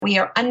We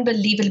are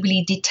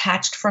unbelievably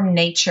detached from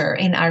nature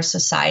in our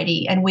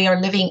society, and we are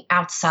living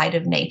outside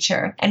of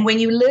nature. And when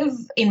you live,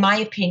 in my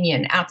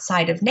opinion,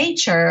 outside of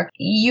nature,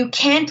 you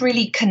can't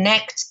really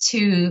connect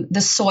to the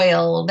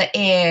soil, the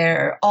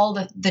air,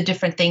 all the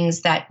different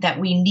things that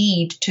we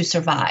need to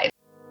survive.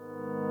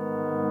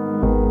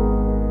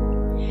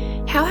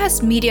 How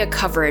has media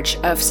coverage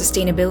of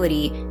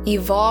sustainability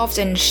evolved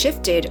and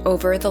shifted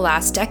over the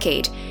last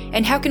decade?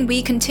 And how can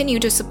we continue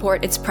to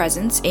support its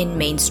presence in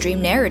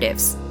mainstream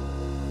narratives?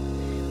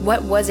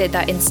 What was it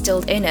that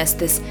instilled in us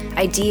this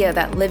idea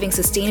that living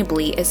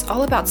sustainably is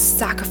all about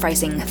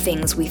sacrificing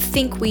things we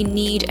think we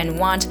need and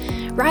want,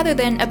 rather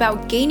than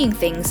about gaining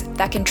things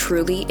that can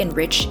truly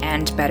enrich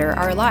and better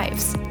our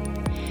lives?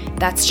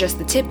 That's just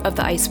the tip of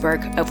the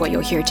iceberg of what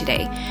you'll hear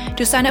today.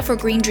 To sign up for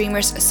Green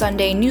Dreamers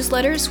Sunday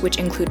newsletters, which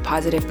include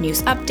positive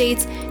news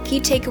updates,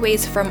 key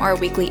takeaways from our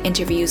weekly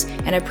interviews,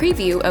 and a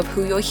preview of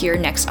who you'll hear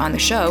next on the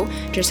show,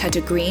 just head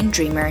to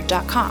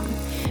greendreamer.com.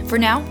 For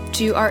now,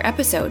 to our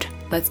episode.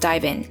 Let's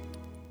dive in.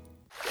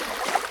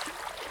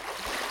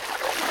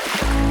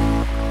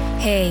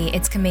 Hey,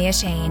 it's Kamea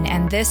Shane,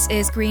 and this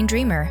is Green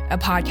Dreamer, a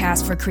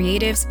podcast for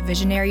creatives,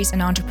 visionaries,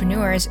 and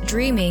entrepreneurs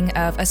dreaming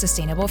of a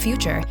sustainable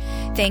future.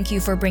 Thank you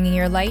for bringing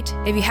your light.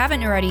 If you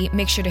haven't already,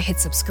 make sure to hit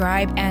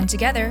subscribe, and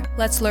together,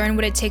 let's learn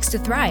what it takes to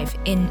thrive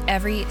in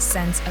every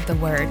sense of the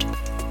word.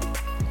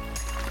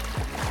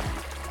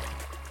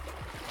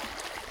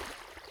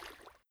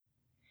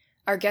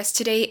 Our guest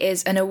today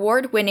is an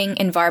award-winning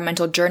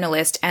environmental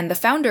journalist and the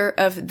founder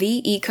of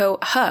The Eco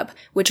Hub,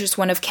 which is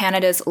one of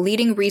Canada's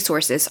leading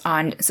resources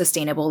on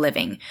sustainable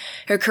living.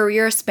 Her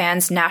career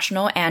spans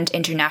national and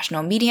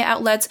international media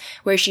outlets,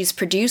 where she's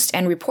produced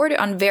and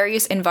reported on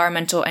various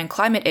environmental and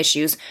climate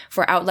issues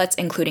for outlets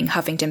including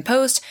Huffington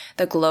Post,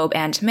 The Globe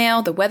and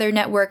Mail, The Weather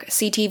Network,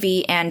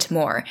 CTV, and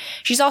more.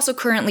 She's also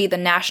currently the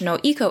national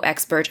eco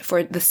expert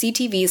for the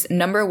CTV's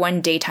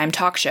 #1 daytime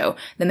talk show,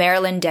 The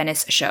Marilyn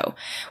Denis Show.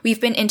 We've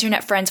been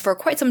internet friends for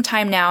quite some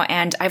time now,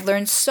 and I've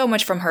learned so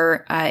much from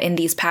her in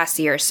these past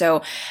years,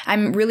 so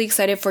I'm really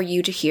excited for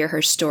you to hear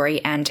her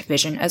story and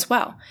vision as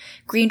well.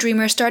 Green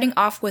Dreamer starting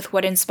off with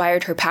what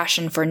inspired her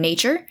passion for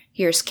nature.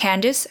 Here's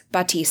Candice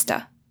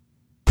Batista.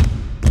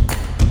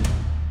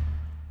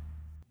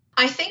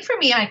 I think for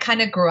me, I kind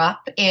of grew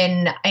up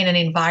in an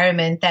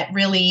environment that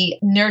really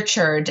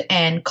nurtured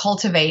and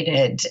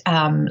cultivated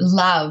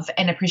love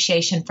and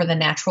appreciation for the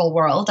natural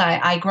world.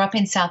 I grew up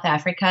in South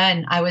Africa,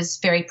 and I was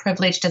very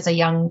privileged as a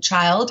young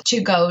child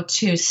to go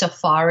to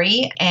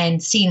safari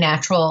and see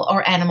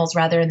animals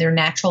in their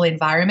natural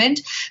environment.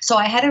 So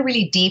I had a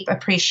really deep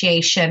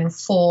appreciation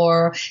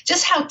for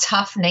just how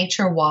tough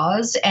nature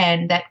was,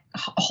 and that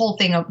whole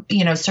thing of,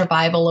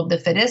 survival of the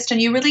fittest. And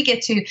you really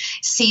get to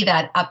see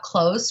that up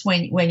close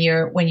when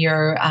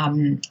you're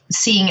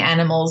seeing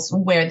animals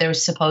where they're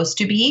supposed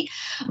to be.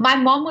 My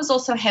mom was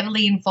also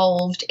heavily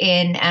involved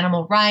in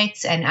animal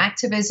rights and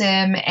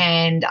activism,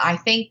 and I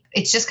think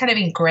it's just kind of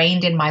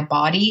ingrained in my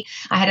body.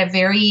 I had a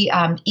very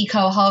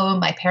eco home.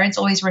 My parents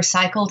always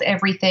recycled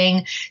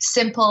everything.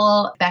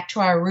 Simple, back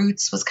to our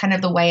roots was kind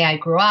of the way I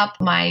grew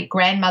up. My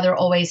grandmother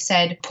always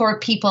said, poor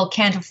people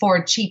can't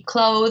afford cheap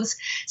clothes,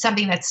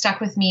 something that stuck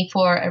with me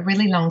for a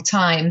really long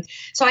time.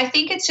 So I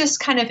think it's just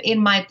kind of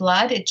in my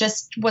blood. It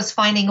just was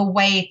finding a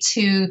way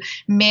to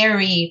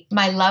marry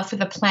my love for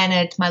the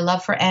planet, my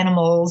love for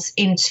animals,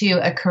 into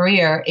a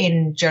career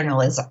in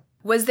journalism.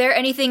 Was there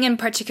anything in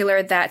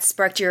particular that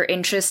sparked your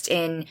interest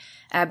in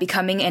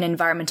becoming an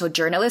environmental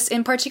journalist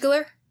in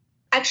particular?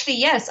 Actually,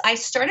 yes. I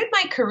started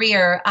my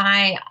career,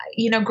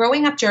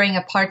 growing up during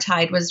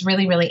apartheid was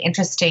really, really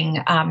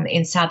interesting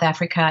in South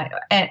Africa.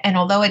 And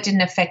although it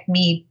didn't affect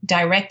me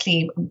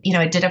directly,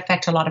 it did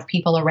affect a lot of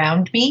people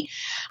around me.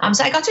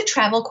 So I got to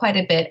travel quite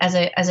a bit as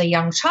a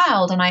young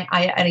child and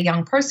a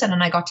young person,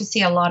 and I got to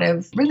see a lot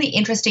of really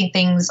interesting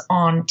things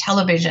on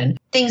television,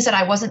 things that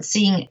I wasn't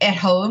seeing at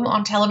home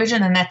on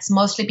television. And that's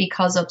mostly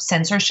because of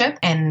censorship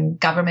and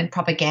government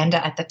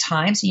propaganda at the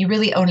time. So you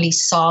really only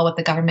saw what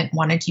the government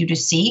wanted you to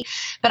see.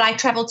 But I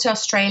traveled to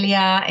Australia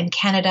and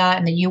Canada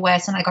and the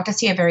US, and I got to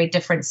see a very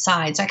different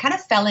side. So I kind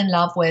of fell in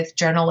love with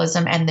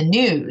journalism and the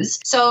news.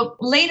 So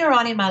later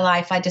on in my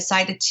life, I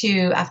decided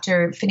to,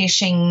 after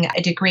finishing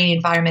a degree in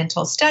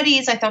environmental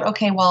studies, I thought,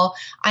 okay, well,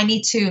 I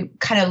need to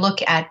kind of look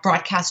at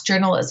broadcast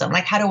journalism.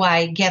 Like, how do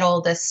I get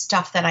all this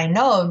stuff that I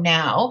know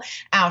now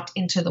out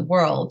into the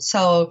world?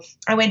 So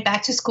I went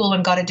back to school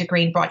and got a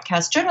degree in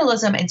broadcast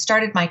journalism and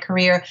started my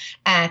career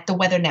at the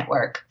Weather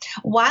Network.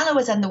 While I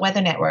was on the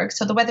Weather Network,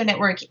 so the Weather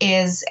Network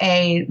is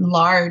a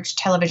large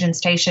television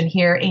station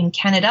here in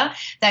Canada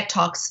that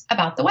talks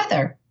about the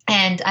weather.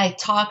 And I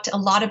talked a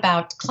lot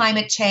about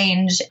climate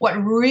change. What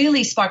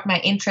really sparked my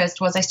interest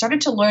was I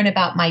started to learn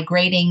about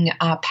migrating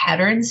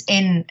patterns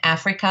in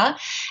Africa.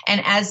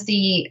 And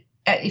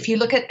if you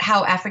look at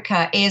how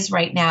Africa is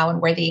right now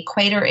and where the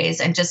equator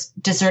is and just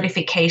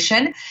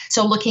desertification,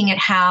 so looking at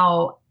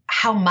how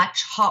how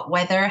much hot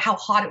weather, how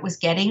hot it was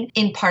getting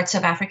in parts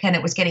of Africa, and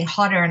it was getting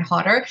hotter and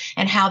hotter,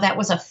 and how that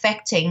was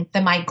affecting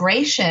the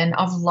migration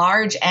of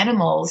large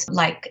animals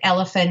like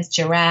elephants,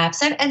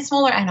 giraffes, and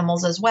smaller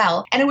animals as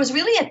well. And it was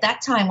really at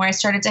that time where I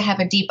started to have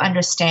a deep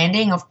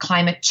understanding of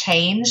climate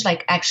change,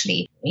 like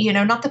actually,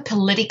 not the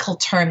political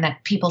term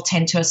that people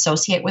tend to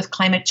associate with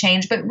climate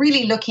change, but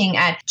really looking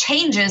at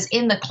changes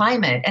in the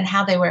climate and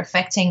how they were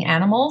affecting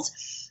animals.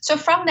 So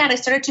from that, I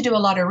started to do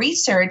a lot of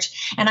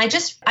research, and I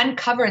just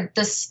uncovered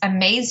this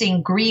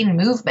amazing green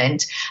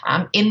movement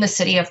in the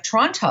city of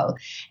Toronto.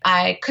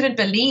 I couldn't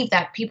believe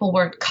that people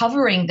were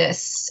covering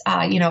this,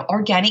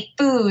 organic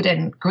food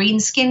and green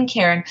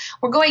skincare. And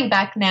we're going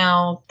back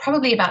now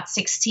probably about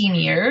 16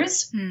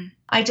 years.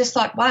 I just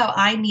thought, wow,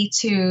 I need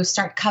to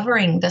start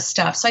covering this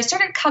stuff. So I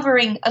started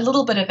covering a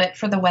little bit of it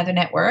for the Weather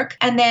Network.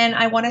 And then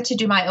I wanted to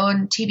do my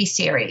own TV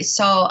series.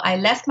 So I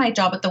left my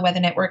job at the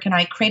Weather Network and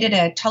I created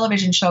a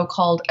television show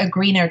called A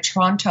Greener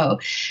Toronto,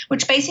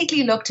 which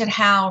basically looked at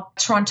how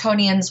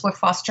Torontonians were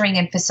fostering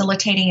and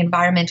facilitating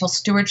environmental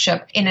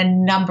stewardship in a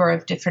number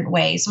of different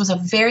ways. It was a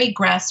very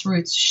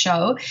grassroots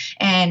show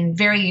and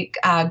very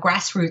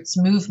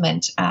grassroots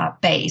movement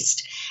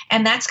based.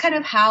 And that's kind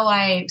of how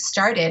I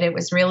started. It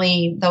was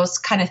really those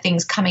kind of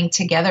things coming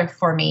together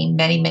for me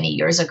many, many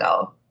years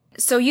ago.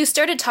 So you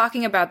started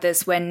talking about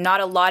this when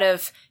not a lot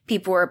of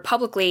people were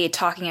publicly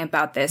talking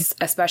about this,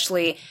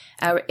 especially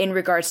in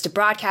regards to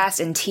broadcast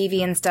and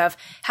TV and stuff.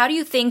 How do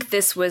you think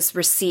this was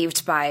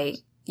received by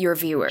your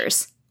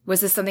viewers?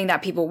 Was this something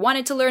that people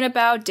wanted to learn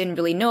about, didn't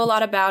really know a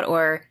lot about,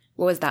 or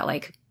what was that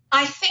like?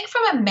 I think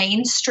from a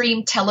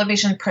mainstream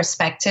television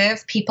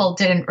perspective, people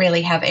didn't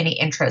really have any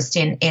interest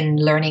in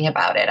learning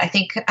about it. I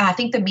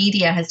think the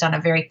media has done a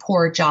very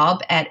poor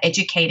job at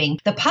educating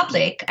the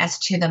public as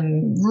to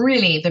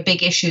the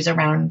big issues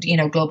around,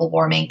 global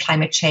warming,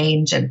 climate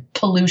change, and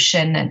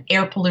pollution and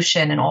air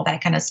pollution and all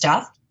that kind of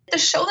stuff. The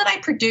show that I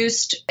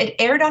produced, it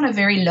aired on a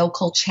very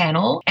local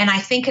channel, and I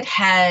think it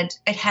had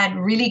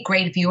really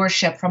great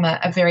viewership from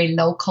a very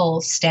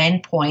local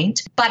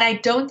standpoint. But I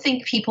don't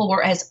think people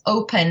were as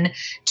open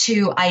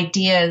to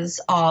ideas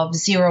of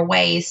zero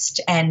waste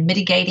and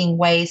mitigating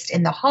waste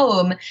in the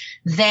home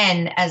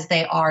then as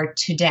they are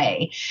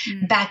today.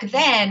 Back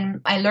then,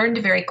 I learned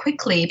very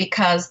quickly,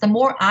 because the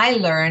more I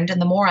learned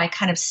and the more I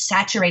kind of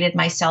saturated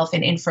myself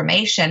in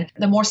information,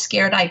 the more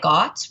scared I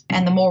got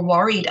and the more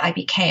worried I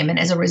became. And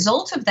as a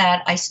result of that,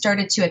 I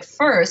started to at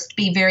first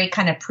be very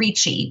kind of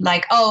preachy,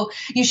 like, oh,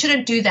 you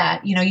shouldn't do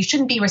that. You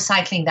shouldn't be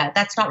recycling that.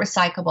 That's not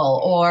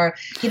recyclable. Or,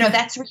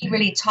 that's really,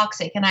 really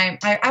toxic. And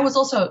I was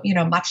also,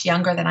 much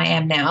younger than I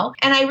am now.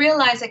 And I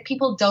realized that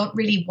people don't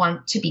really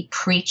want to be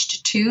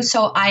preached to.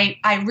 So I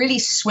really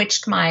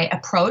switched my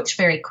approach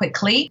very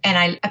quickly. And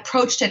I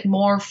approached it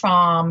more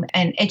from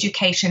an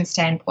education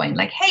standpoint.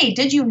 Like, hey,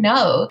 did you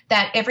know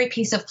that every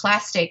piece of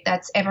plastic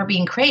that's ever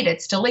being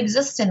created still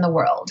exists in the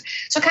world?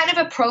 So kind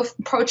of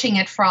approaching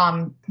it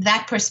from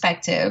that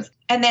perspective.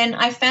 And then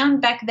I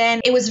found back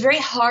then it was very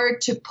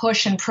hard to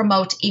push and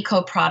promote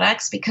eco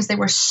products because there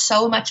were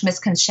so much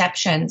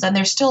misconceptions, and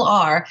there still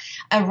are,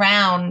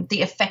 around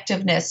the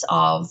effectiveness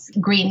of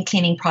green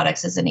cleaning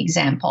products as an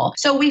example.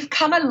 So we've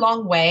come a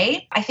long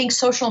way. I think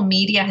social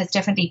media has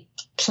definitely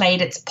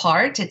played its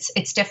part.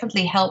 It's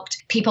definitely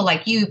helped people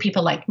like you,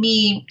 people like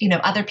me,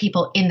 other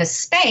people in the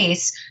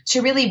space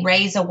to really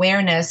raise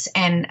awareness,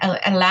 and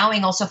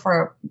allowing also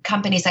for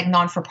companies like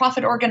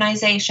non-for-profit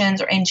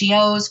organizations or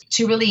NGOs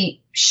to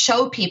really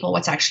show people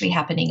what's actually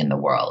happening in the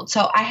world.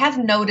 So I have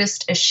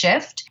noticed a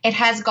shift. It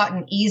has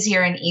gotten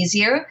easier and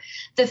easier.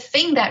 The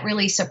thing that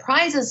really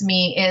surprises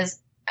me is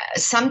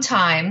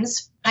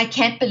sometimes I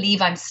can't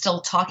believe I'm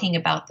still talking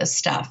about this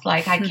stuff.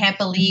 Like, I can't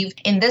believe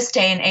in this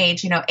day and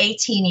age,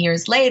 18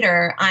 years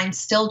later, I'm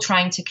still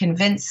trying to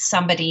convince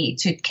somebody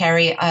to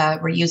carry a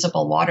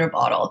reusable water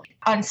bottle.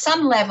 On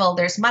some level,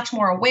 there's much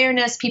more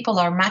awareness. People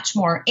are much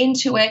more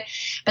into it.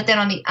 But then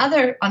on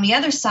the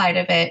other side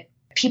of it,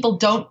 people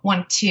don't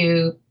want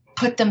to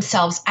put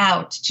themselves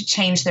out to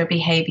change their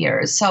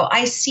behaviors. So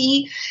I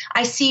see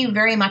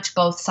very much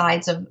both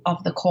sides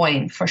of the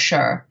coin, for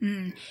sure.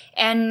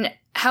 And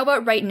how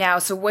about right now?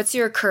 So what's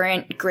your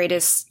current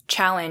greatest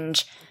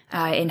challenge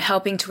in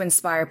helping to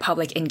inspire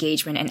public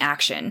engagement and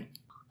action?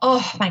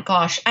 Oh my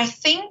gosh. I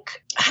think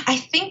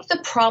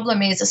the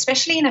problem is,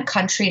 especially in a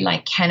country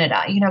like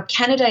Canada,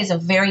 Canada is a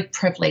very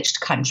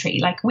privileged country.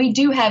 Like, we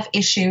do have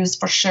issues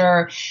for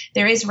sure.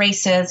 There is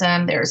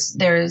racism,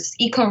 there's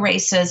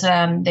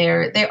eco-racism,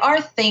 there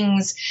are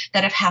things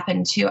that have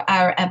happened to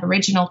our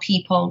Aboriginal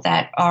people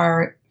that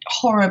are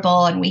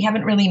horrible, and we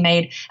haven't really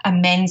made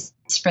amends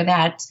for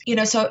that.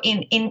 So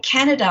in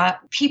Canada,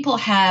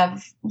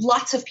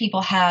 lots of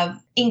people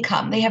have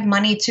income. They have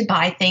money to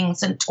buy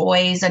things and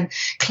toys and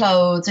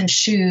clothes and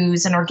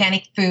shoes and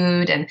organic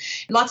food. And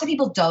lots of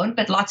people don't,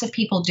 but lots of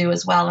people do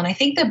as well. And I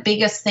think the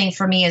biggest thing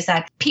for me is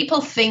that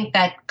people think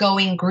that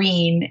going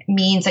green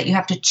means that you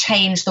have to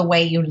change the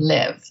way you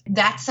live.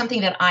 That's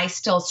something that I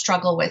still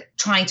struggle with,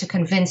 trying to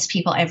convince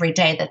people every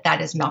day that that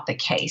is not the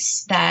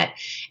case, that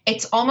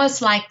it's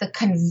almost like the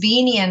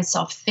convenience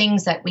of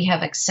things that we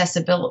have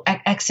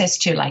access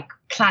to, like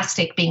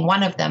plastic being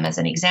one of them as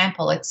an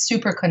example. It's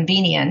super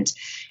convenient.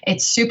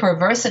 It's super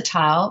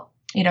versatile.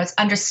 It's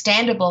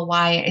understandable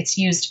why it's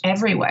used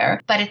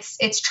everywhere, but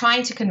it's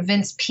trying to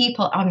convince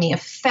people on the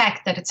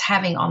effect that it's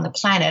having on the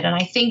planet. And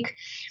I think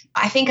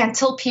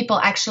until people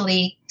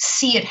actually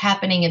see it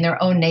happening in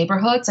their own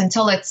neighborhoods,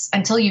 until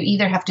you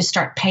either have to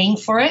start paying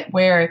for it,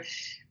 where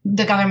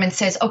the government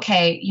says,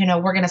 okay,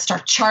 we're going to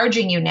start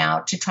charging you now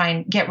to try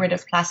and get rid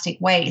of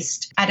plastic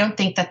waste, I don't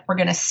think that we're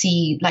going to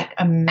see like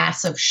a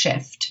massive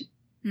shift.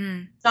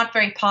 It's not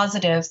very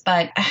positive,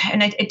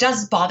 and it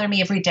does bother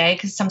me every day,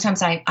 because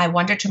sometimes I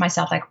wonder to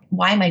myself, like,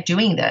 why am I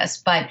doing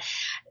this? But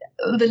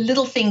the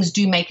little things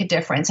do make a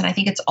difference. And I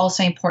think it's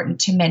also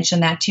important to mention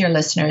that to your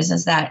listeners,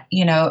 is that,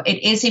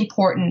 it is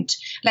important.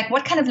 Like,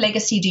 what kind of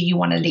legacy do you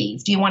want to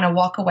leave? Do you want to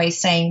walk away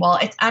saying, well,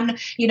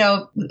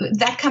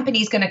 that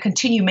company is going to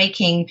continue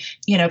making,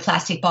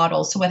 plastic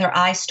bottles, so whether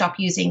I stop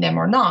using them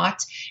or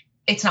not,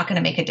 it's not going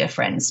to make a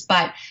difference.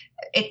 But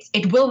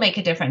it will make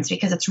a difference,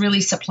 because it's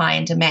really supply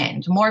and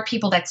demand. More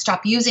people that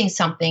stop using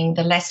something,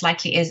 the less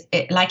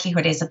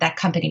likelihood is that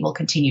company will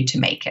continue to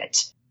make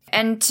it.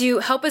 And to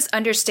help us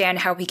understand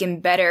how we can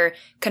better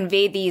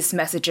convey these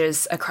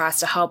messages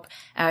across to help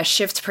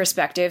shift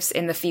perspectives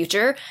in the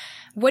future,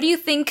 what do you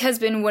think has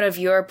been one of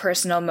your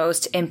personal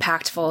most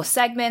impactful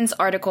segments,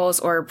 articles,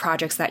 or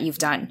projects that you've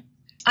done?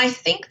 I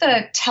think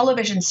the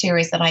television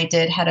series that I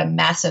did had a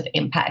massive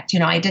impact.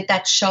 I did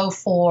that show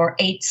for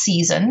 8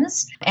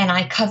 seasons, and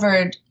I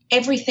covered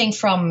everything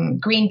from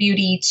green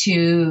beauty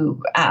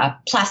to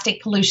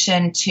plastic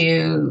pollution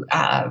to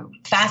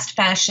fast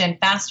fashion,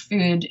 fast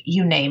food,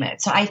 you name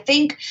it. So I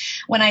think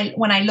when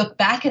I look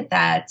back at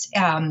that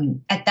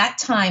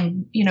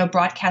time,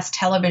 broadcast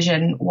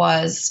television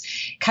was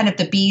kind of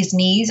the bee's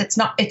knees. It's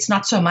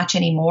not so much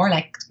anymore.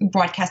 Like,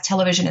 broadcast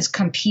television is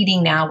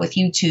competing now with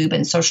YouTube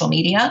and social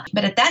media.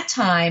 But at that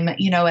time,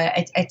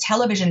 a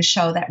television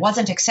show that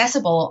wasn't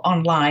accessible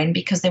online,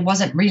 because there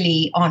wasn't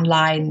really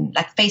online,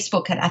 like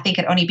Facebook I think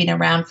had only been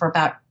around for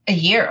about a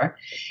year,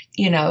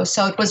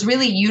 so it was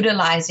really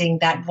utilizing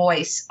that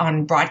voice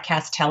on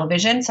broadcast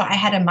television. So I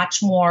had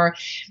much more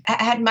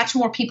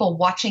people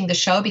watching the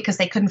show, because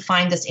they couldn't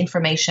find this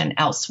information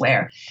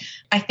elsewhere.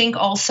 I think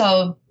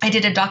also I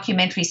did a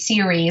documentary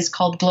series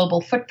called Global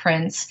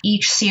Footprints.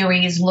 Each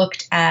series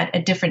looked at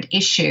a different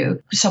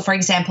issue. So, for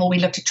example, we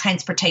looked at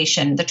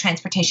transportation, the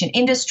transportation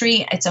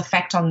industry, its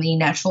effect on the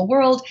natural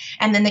world,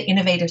 and then the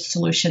innovative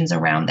solutions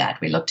around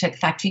that. We looked at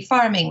factory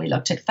farming, we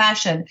looked at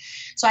fashion.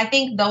 So I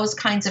think those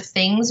kinds of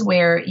things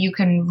where you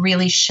can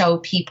really show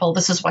people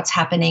this is what's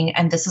happening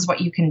and this is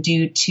what you can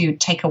do to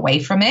take away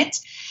from it.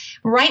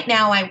 Right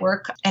now, I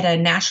work at a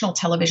national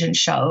television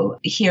show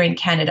here in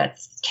Canada.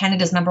 It's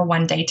Canada's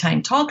 #1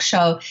 daytime talk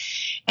show.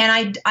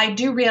 And I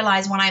do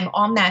realize when I'm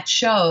on that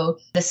show,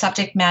 the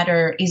subject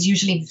matter is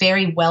usually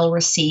very well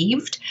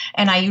received.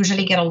 And I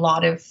usually get a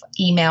lot of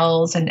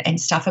emails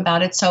and stuff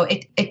about it. So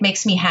it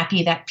makes me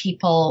happy that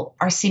people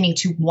are seeming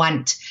to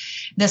want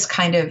this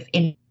kind of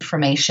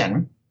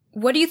information.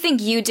 What do you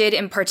think you did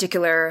in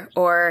particular,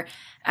 or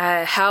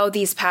how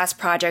these past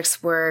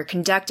projects were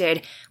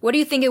conducted? What do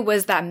you think it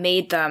was that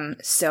made them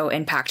so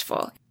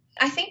impactful?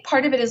 I think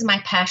part of it is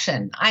my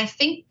passion. I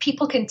think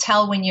people can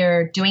tell when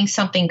you're doing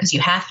something because you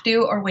have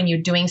to, or when you're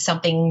doing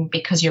something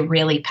because you're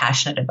really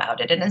passionate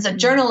about it. And as a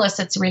journalist,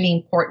 it's really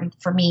important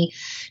for me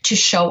to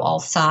show all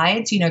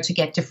sides, to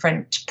get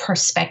different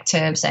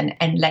perspectives and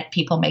let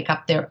people make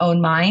up their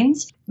own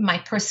minds. My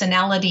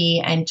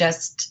personality and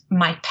just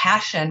my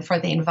passion for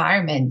the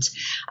environment.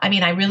 I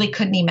mean, I really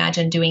couldn't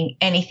imagine doing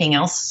anything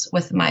else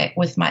with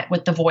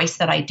the voice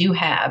that I do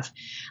have.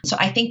 So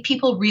I think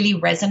people really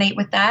resonate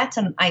with that.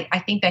 And I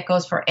think that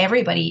goes for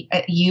everybody,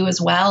 you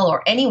as well,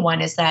 or anyone,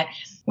 is that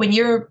when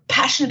you're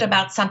passionate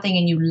about something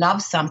and you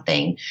love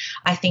something,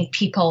 I think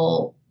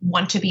people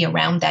want to be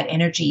around that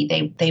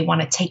energy. They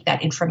want to take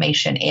that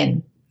information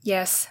in.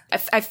 Yes,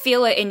 I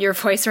feel it in your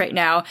voice right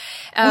now.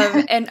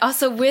 And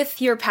also with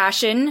your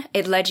passion,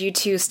 it led you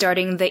to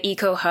starting the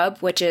Eco Hub,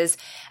 which is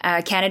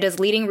Canada's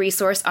leading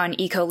resource on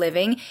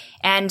eco-living.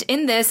 And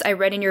in this, I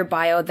read in your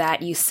bio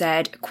that you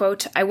said,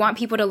 quote, "I want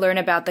people to learn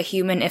about the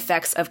human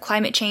effects of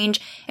climate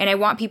change, and I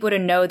want people to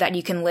know that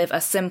you can live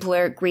a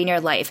simpler, greener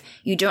life.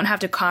 You don't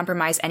have to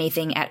compromise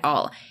anything at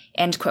all."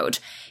 End quote.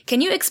 Can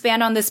you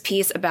expand on this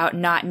piece about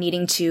not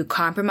needing to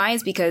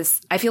compromise?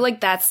 Because I feel like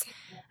that's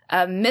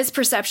a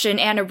misperception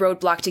and a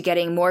roadblock to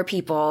getting more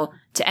people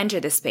to enter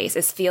this space,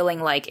 is feeling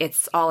like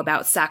it's all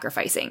about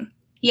sacrificing.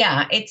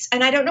 Yeah,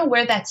 and I don't know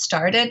where that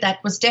started.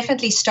 That was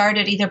definitely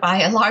started either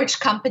by a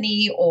large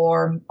company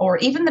or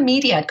even the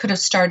media. It could have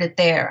started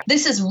there.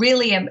 This is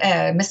really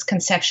a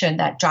misconception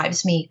that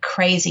drives me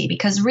crazy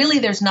because really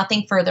there's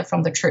nothing further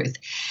from the truth.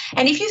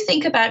 And if you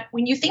think about,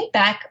 when you think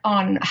back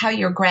on how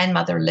your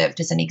grandmother lived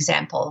as an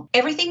example,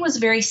 everything was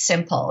very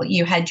simple.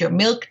 You had your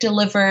milk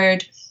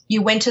delivered.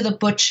 You went to the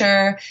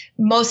butcher.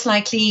 Most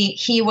likely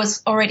he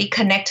was already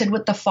connected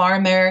with the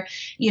farmer.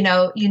 You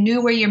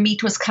knew where your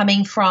meat was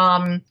coming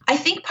from. I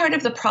think part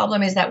of the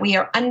problem is that we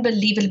are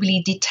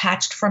unbelievably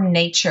detached from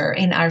nature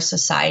in our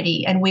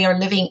society, and we are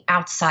living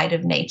outside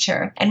of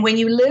nature. And when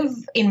you live,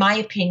 in my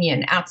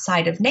opinion,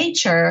 outside of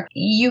nature,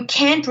 you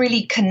can't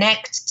really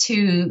connect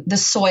to the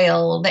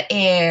soil, the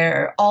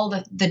air, all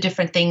the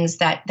different things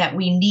that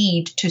we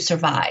need to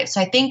survive. So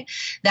I think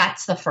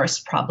that's the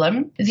first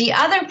problem. The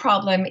other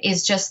problem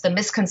is just the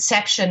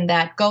misconception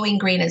that going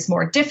green is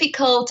more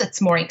difficult,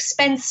 it's more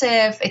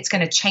expensive, it's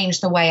going to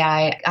change the way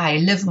I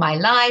live my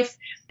life.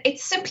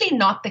 It's simply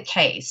not the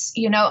case.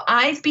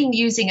 I've been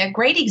using, a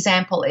great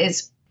example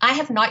is I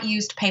have not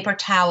used paper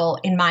towel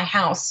in my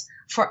house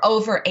for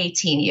over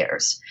 18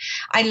 years.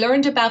 I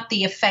learned about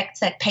the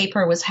effects that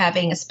paper was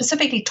having,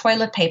 specifically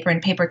toilet paper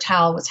and paper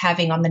towel was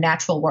having on the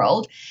natural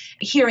world.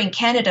 Here in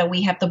Canada,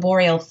 we have the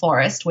boreal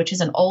forest, which is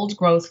an old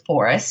growth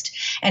forest,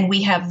 and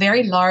we have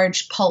very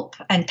large pulp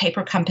and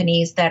paper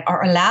companies that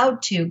are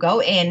allowed to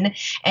go in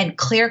and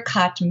clear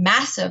cut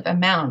massive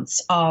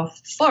amounts of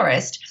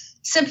forest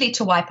simply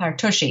to wipe our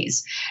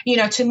tushies.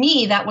 To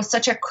me, that was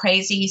such a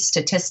crazy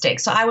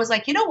statistic. So I was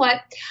like, you know what?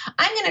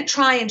 I'm going to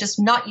try and just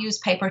not use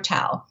paper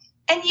towel.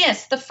 And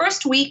yes, the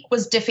first week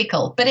was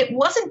difficult, but it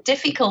wasn't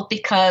difficult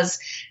because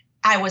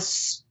I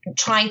was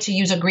trying to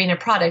use a greener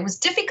product. It was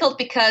difficult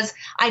because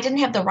I didn't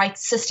have the right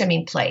system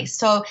in place.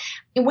 So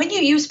when you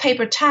use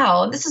paper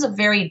towel, and this is a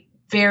very,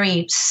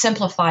 very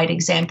simplified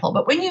example,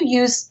 but when you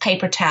use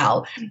paper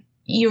towel,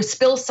 you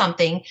spill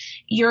something,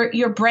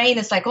 your brain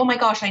is like, oh my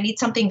gosh, I need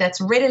something that's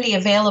readily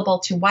available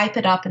to wipe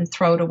it up and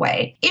throw it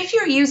away. If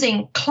you're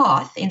using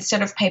cloth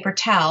instead of paper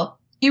towel,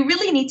 you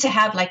really need to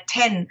have like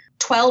 10,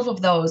 12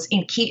 of those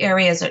in key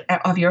areas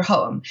of your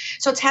home.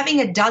 So it's having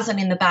a dozen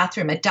in the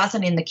bathroom, a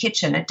dozen in the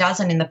kitchen, a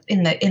dozen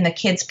in the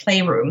kids'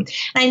 playroom. And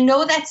I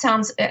know that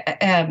sounds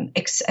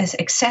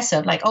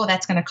excessive, like, oh,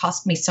 that's going to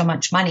cost me so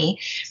much money.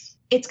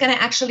 It's going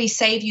to actually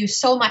save you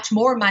so much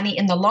more money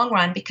in the long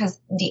run because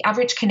the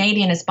average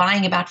Canadian is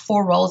buying about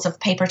 4 rolls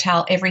of paper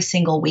towel every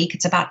single week.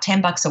 It's about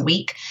 $10 a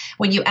week.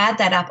 When you add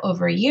that up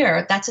over a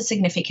year, that's a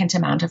significant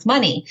amount of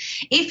money.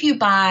 If you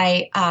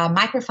buy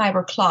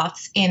microfiber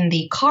cloths in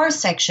the car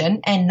section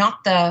and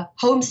not the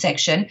home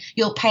section,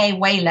 you'll pay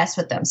way less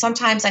with them.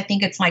 Sometimes I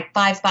think it's like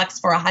 $5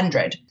 for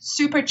 100.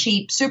 Super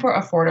cheap, super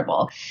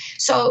affordable.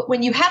 So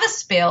when you have a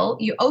spill,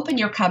 you open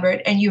your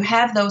cupboard and you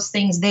have those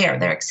things there.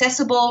 They're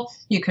accessible.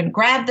 You can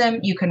grab them,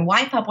 you can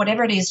wipe up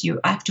whatever it is you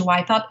have to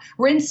wipe up,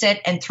 rinse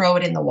it, and throw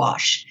it in the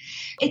wash.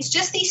 It's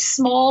just these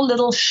small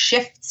little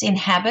shifts in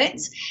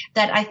habits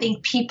that I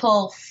think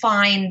people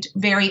find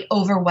very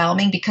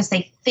overwhelming because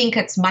they think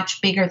it's much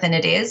bigger than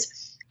it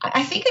is.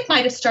 I think it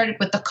might have started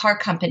with the car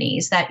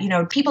companies that,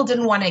 people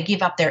didn't want to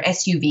give up their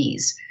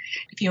SUVs.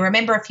 If you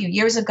remember a few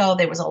years ago,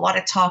 there was a lot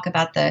of talk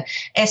about the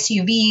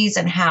SUVs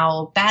and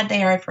how bad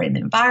they are for the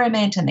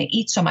environment and they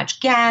eat so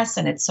much gas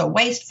and it's so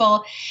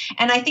wasteful.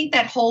 And I think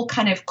that whole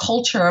kind of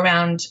culture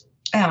around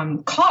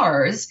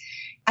cars,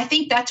 I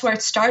think that's where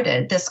it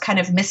started, this kind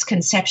of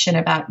misconception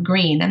about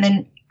green. And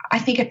then I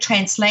think it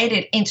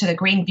translated into the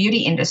green beauty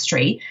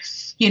industry.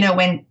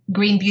 When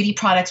green beauty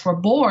products were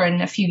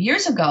born a few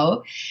years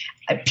ago,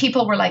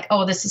 people were like,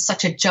 oh, this is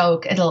such a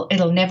joke.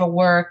 It'll never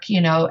work,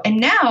 And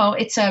now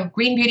it's a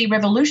green beauty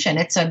revolution.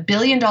 It's a $1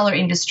 billion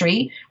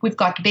industry. We've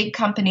got big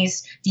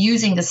companies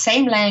using the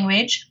same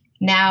language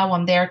now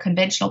on their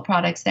conventional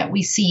products that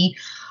we see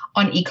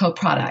on eco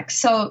products.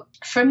 So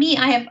for me,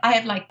 I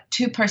have like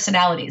 2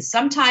 personalities.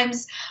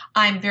 Sometimes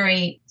I'm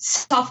very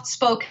soft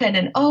spoken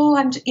and,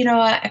 I'm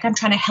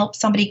trying to help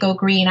somebody go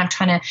green. I'm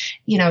trying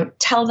to,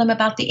 tell them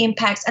about the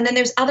impacts. And then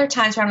there's other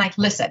times where I'm like,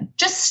 listen,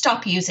 just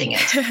stop using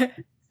it.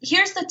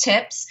 Here's the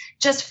tips,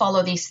 just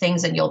follow these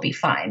things and you'll be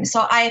fine.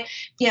 So I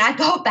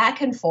go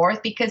back and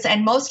forth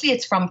and mostly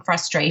it's from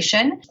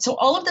frustration. So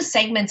all of the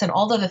segments and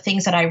all of the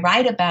things that I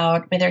write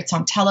about, whether it's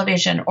on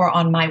television or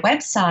on my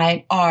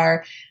website,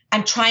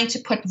 I'm trying to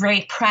put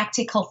very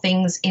practical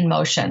things in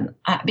motion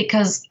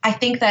because I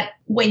think that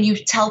when you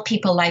tell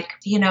people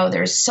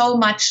there's so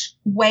much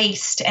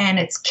waste and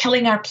it's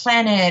killing our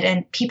planet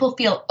and people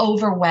feel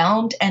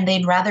overwhelmed and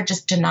they'd rather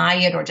just deny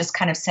it or just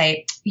kind of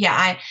say,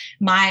 yeah,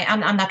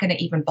 I'm not going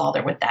to even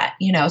bother with that,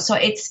 So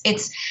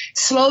it's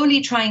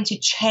slowly trying to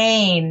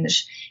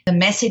change the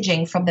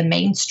messaging from the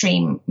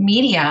mainstream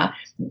media,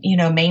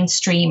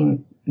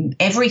 mainstream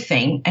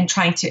everything, and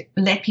trying to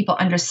let people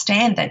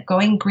understand that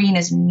going green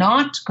is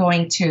not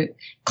going to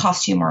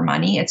cost you more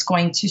money. It's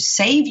going to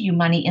save you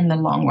money in the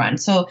long run.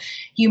 So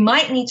you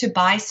might need to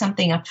buy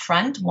something up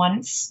front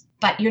once,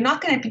 but you're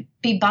not going to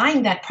be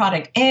buying that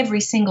product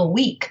every single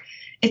week.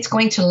 it's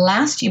going to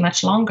last you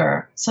much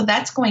longer. So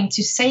that's going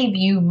to save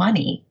you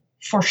money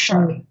for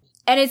sure.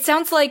 And it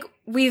sounds like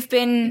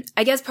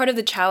I guess part of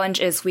the challenge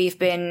is we've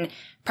been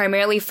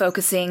primarily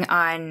focusing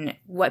on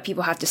what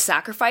people have to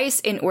sacrifice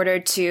in order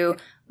to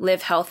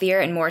live healthier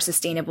and more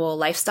sustainable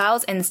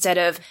lifestyles instead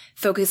of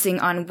focusing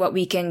on what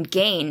we can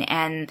gain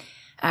and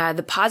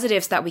the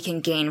positives that we can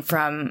gain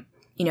from,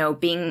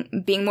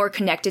 being more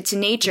connected to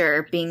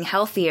nature, being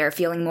healthier,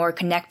 feeling more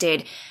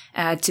connected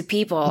to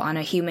people on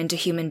a human to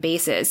human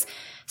basis.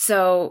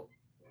 So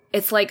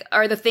it's like,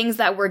 are the things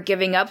that we're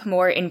giving up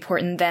more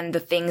important than the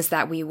things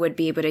that we would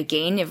be able to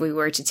gain if we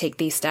were to take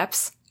these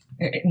steps?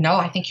 No,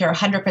 I think you're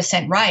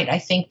 100% right. I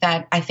think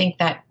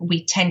that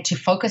we tend to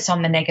focus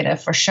on the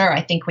negative for sure.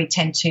 I think we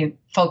tend to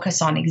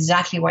focus on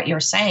exactly what you're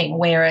saying.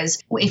 Whereas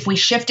if we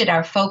shifted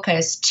our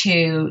focus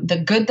to the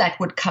good that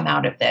would come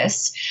out of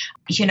this,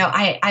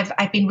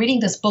 I've been reading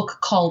this book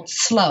called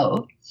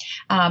Slow.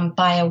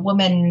 By a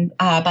woman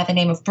by the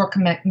name of Brooke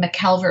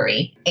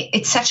McElvery.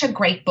 It's such a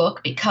great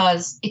book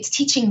because it's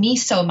teaching me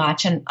so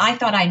much. And I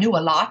thought I knew a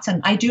lot,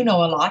 and I do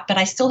know a lot, but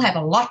I still have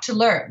a lot to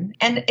learn.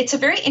 And it's a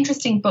very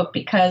interesting book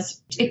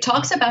because it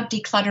talks about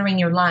decluttering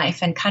your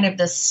life and kind of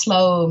the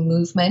slow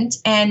movement.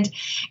 And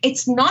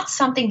it's not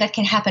something that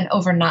can happen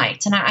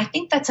overnight. And I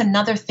think that's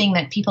another thing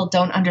that people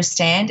don't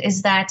understand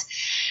is that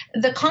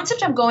the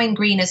concept of going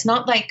green is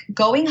not like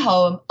going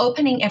home,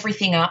 opening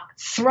everything up,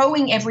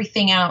 throwing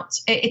everything out.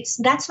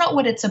 That's not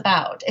what it's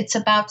about. It's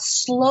about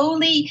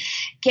slowly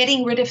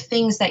getting rid of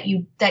things that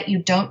you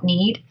don't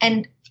need.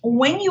 And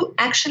when you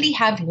actually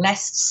have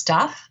less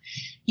stuff,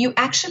 you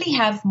actually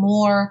have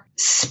more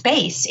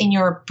space in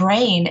your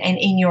brain and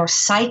in your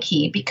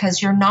psyche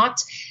because you're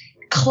not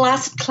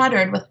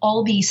cluttered with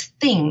all these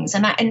things.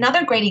 And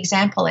another great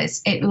example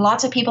is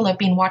lots of people have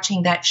been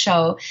watching that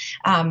show,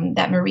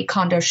 that Marie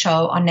Kondo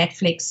show on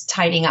Netflix,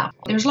 Tidying Up.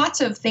 There's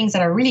lots of things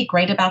that are really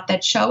great about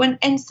that show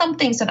and some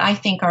things that I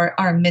think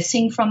are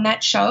missing from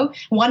that show.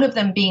 One of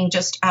them being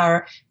just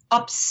our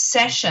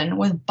obsession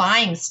with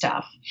buying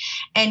stuff.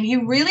 And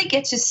you really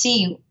get to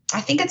see,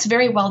 I think it's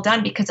very well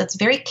done because it's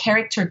very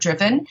character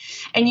driven,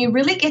 and you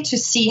really get to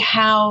see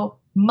how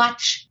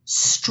much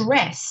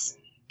stress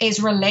is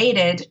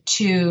related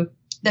to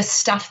the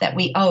stuff that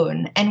we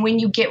own. And when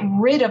you get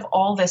rid of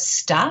all this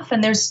stuff,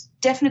 and there's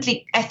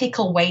definitely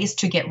ethical ways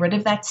to get rid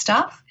of that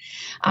stuff,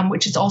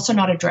 which is also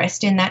not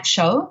addressed in that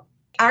show.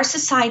 Our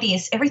society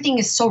everything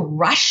is so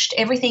rushed.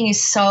 Everything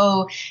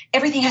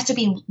has to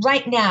be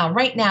right now.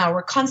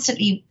 We're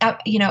constantly,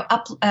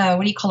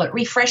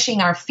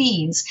 refreshing our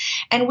feeds.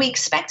 And we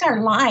expect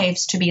our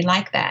lives to be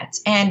like that.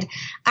 And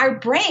our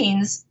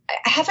brains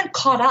haven't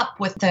caught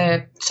up with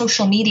the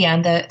social media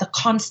and the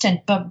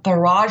constant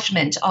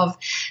barragement of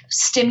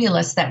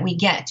stimulus that we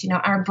get.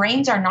 Our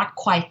brains are not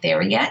quite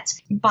there yet.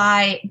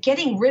 By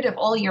getting rid of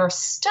all your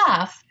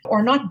stuff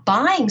or not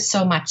buying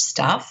so much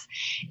stuff,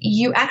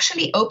 you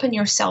actually open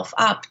yourself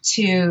up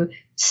to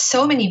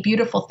so many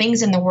beautiful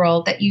things in the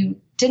world that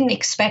you didn't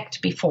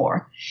expect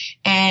before.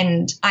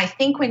 And I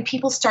think when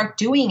people start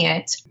doing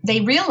it,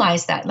 they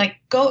realize that, like,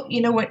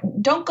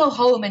 don't go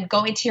home and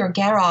go into your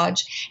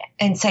garage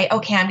and say,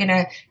 okay, I'm going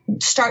to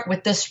start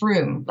with this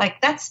room.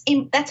 Like that's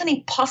an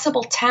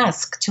impossible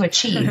task to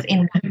achieve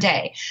in one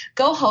day.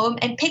 Go home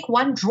and pick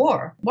one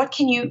drawer. What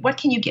can you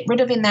get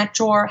rid of in that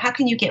drawer? How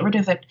can you get rid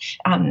of it,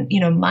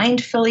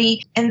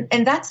 mindfully?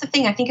 And that's the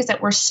thing I think is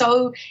that we're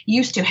so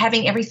used to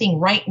having everything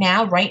right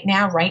now.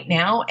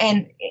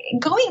 And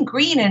going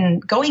green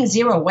and going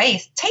zero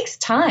waste takes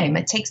time.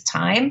 It takes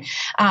time.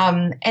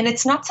 And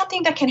it's not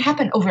something that can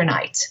happen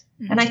overnight.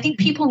 And I think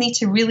people need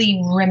to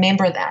really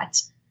remember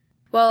that.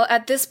 Well,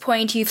 at this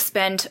point, you've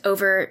spent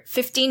over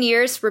 15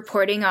 years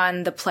reporting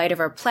on the plight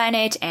of our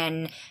planet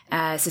and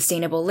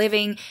sustainable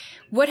living.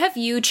 What have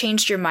you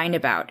changed your mind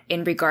about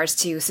in regards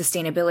to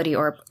sustainability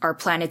or our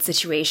planet's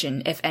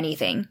situation, if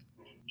anything?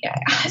 Yeah.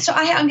 So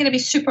I'm going to be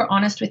super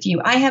honest with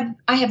you. I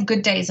have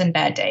good days and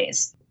bad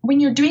days.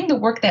 When you're doing the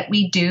work that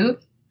we do,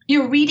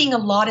 you're reading a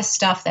lot of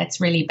stuff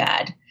that's really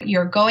bad.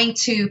 You're going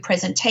to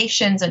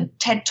presentations and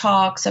TED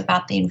Talks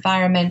about the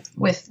environment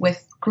with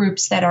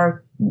groups that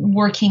are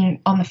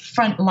working on the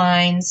front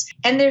lines.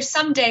 And there's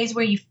some days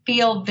where you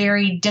feel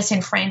very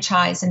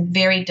disenfranchised and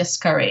very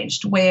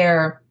discouraged,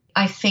 where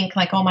I think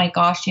like, oh my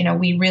gosh,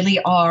 we really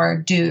are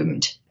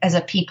doomed as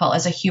a people,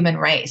 as a human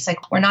race.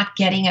 Like we're not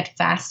getting it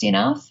fast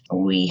enough.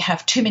 We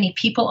have too many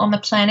people on the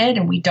planet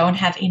and we don't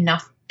have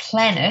enough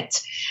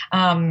planet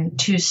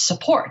to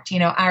support.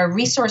 Our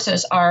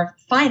resources are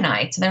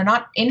finite. They're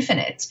not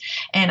infinite.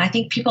 And I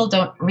think people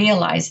don't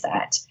realize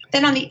that.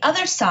 Then on the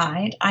other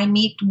side, I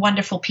meet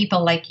wonderful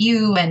people like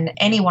you and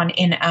anyone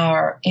in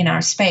our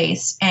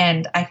space.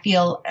 And I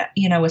feel,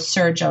 a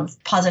surge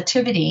of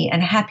positivity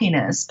and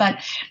happiness. But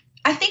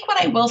I think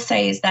what I will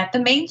say is that the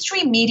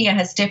mainstream media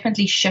has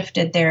definitely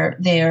shifted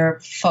their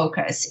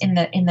focus in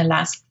the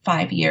last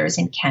 5 years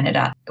in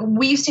Canada.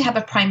 We used to have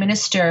a prime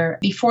minister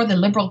before the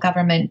Liberal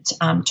government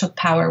took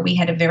power. We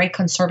had a very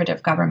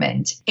conservative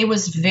government. It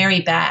was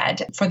very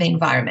bad for the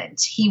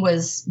environment. He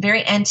was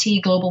very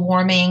anti-global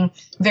warming,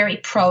 very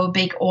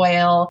pro-big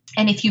oil.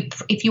 And if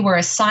you were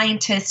a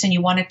scientist and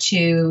you wanted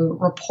to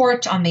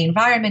report on the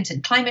environment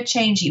and climate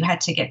change, you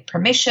had to get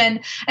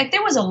permission. Like,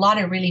 there was a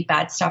lot of really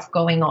bad stuff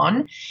going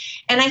on.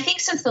 And I think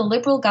since the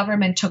Liberal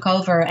government took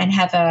over and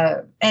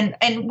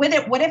with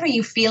it, whatever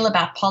you feel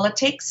about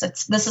politics,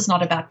 this is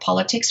not about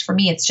politics for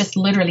me. It's just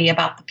literally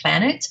about the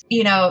planet.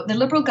 You know, the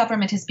Liberal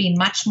government has been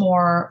much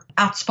more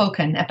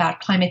outspoken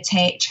about climate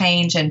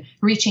change and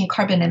reducing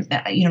carbon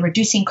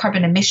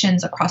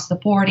emissions across the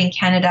board in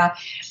Canada.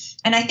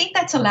 And I think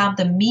that's allowed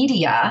the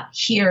media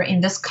here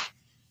in this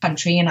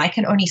country, and I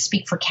can only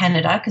speak for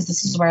Canada because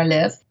this is where I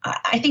live.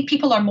 I think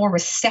people are more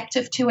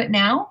receptive to it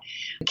now.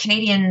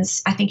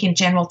 Canadians, I think in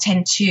general,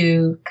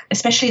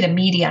 especially the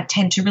media,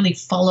 tend to really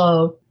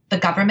follow the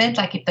government.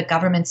 Like, if the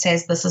government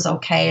says this is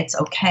okay, it's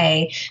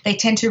okay. They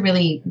tend to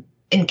really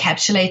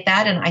encapsulate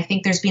that. And I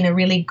think there's been a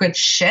really good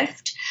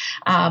shift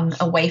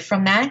away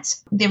from that.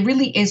 There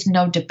really is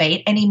no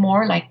debate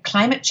anymore. Like,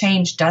 climate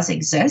change does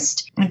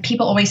exist. And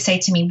people always say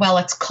to me, well,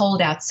 it's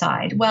cold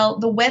outside. Well,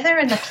 the weather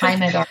and the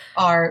climate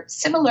are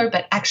similar,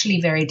 but actually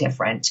very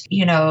different.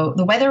 You know,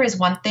 the weather is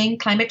one thing.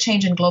 Climate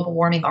change and global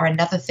warming are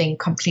another thing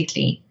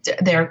completely.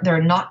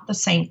 They're not the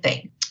same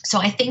thing. So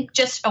I think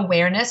just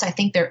awareness, I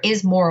think there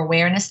is more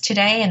awareness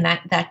today, and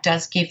that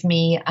does give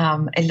me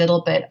a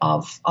little bit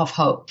of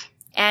hope.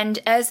 And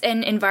as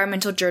an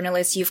environmental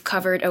journalist, you've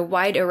covered a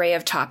wide array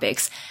of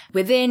topics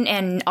within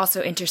and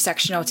also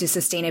intersectional to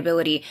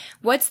sustainability.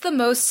 What's the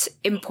most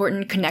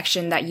important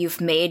connection that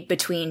you've made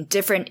between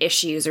different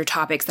issues or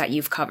topics that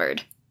you've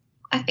covered?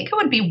 I think it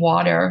would be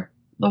water,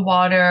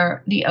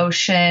 the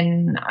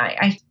ocean.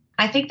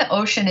 I think the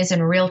ocean is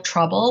in real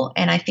trouble.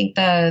 And I think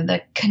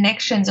the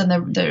connections and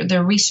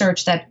the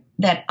research that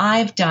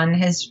I've done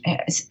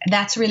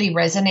that's really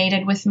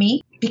resonated with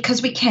me,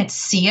 because we can't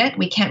see it.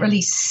 We can't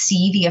really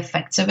see the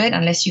effects of it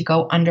unless you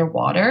go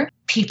underwater.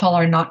 People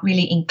are not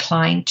really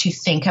inclined to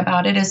think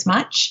about it as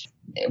much.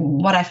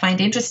 What I find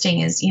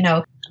interesting is, you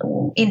know,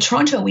 in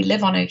Toronto, we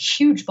live on a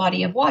huge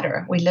body of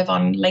water. We live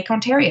on Lake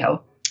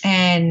Ontario.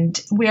 And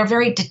we are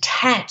very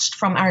detached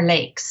from our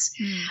lakes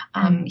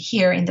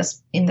here in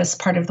this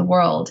part of the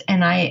world.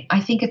 And I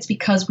think it's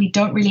because we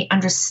don't really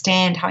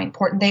understand how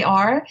important they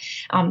are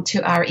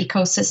to our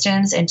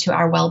ecosystems and to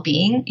our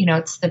well-being. You know,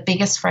 it's the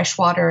biggest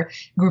freshwater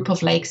group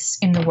of lakes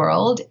in the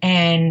world,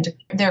 and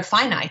they're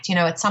finite. You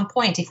know, at some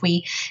point, if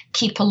we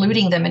keep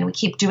polluting them and we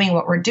keep doing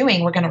what we're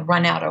doing, we're going to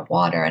run out of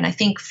water. And I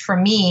think for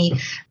me,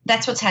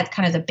 that's what's had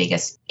kind of the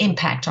biggest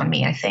impact on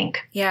me, I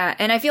think. Yeah.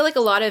 And I feel like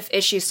a lot of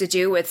issues to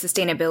do with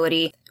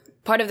sustainability,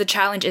 part of the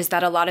challenge is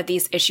that a lot of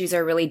these issues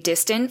are really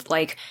distant.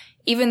 Like,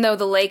 even though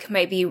the lake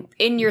might be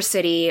in your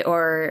city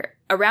or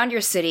around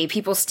your city,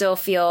 people still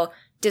feel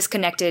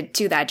disconnected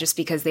to that just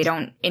because they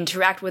don't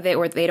interact with it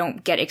or they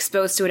don't get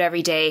exposed to it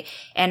every day.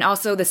 And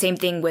also the same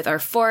thing with our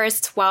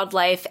forests,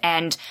 wildlife,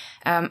 and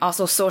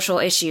also social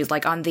issues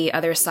like on the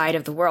other side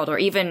of the world, or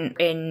even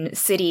in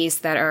cities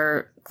that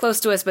are close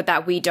to us but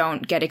that we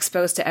don't get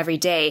exposed to every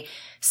day.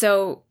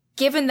 So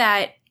given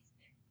that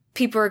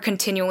people are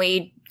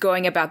continually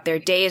going about their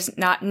days,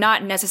 not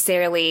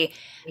necessarily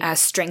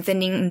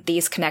strengthening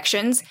these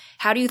connections,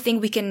 how do you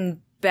think we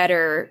can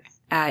better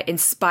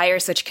inspire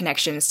such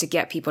connections to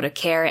get people to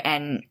care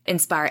and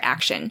inspire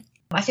action?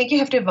 I think you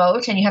have to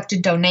vote and you have to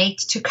donate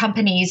to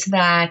companies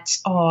that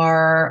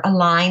are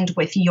aligned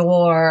with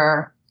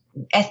your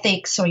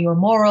ethics or your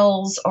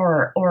morals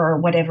or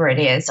whatever it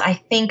is. I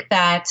think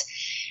that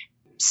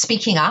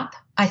speaking up,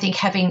 I think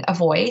having a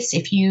voice,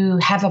 if you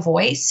have a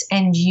voice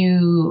and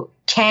you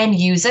can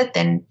use it,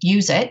 then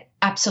use it.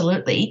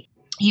 Absolutely.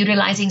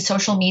 Utilizing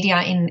social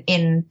media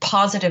in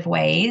positive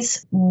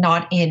ways,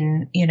 not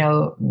in,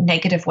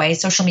 negative ways.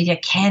 Social media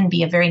can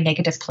be a very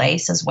negative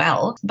place as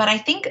well. But I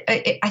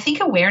think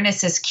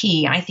awareness is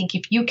key. I think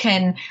if you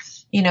can,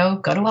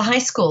 go to a high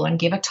school and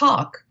give a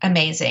talk,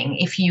 amazing.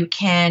 If you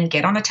can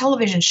get on a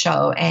television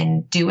show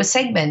and do a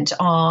segment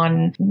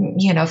on,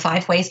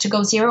 5 ways to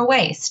go zero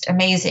waste,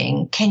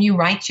 amazing. Can you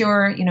write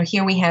here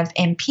we have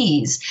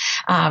MPs,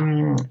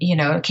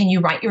 can you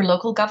write your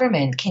local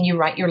government? Can you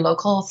write your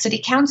local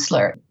city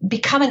councillor?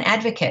 Become an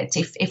advocate.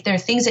 If there are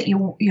things that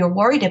you're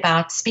worried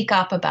about, speak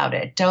up about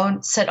it.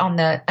 Don't sit on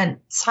the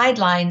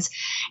sidelines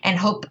and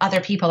hope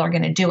other people are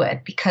going to do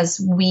it, because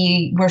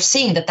we're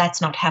seeing that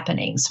that's not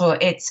happening. So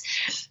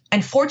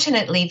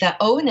unfortunately, the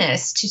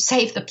onus to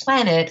save the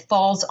planet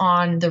falls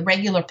on the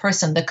regular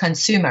person, the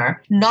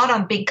consumer, not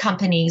on big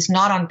companies,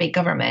 not on big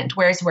government,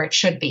 where it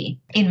should be,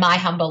 in my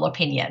humble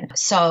opinion.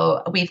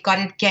 So we've got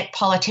to get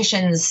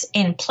politicians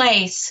in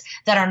place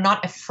that are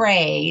not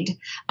afraid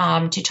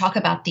to talk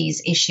about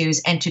these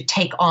issues and to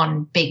take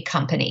on big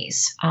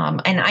companies.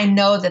 And I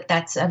know that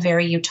that's a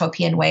very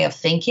utopian way of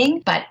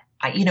thinking, but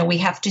we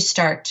have to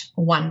start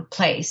one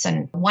place,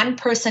 and one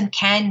person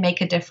can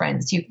make a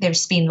difference.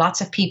 There's been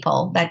lots of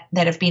people that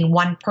have been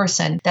one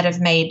person that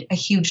have made a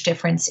huge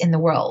difference in the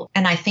world.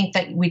 And I think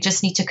that we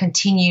just need to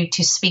continue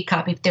to speak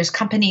up. If there's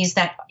companies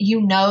that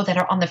that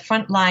are on the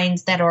front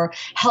lines that are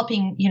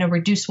helping,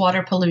 reduce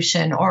water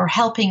pollution or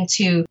helping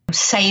to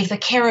save the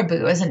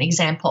caribou, as an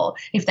example,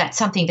 if that's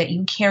something that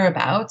you care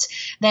about,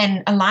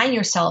 then align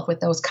yourself with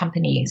those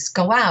companies.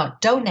 Go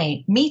out,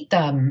 donate, meet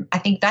them. I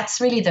think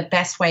that's really the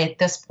best way at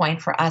this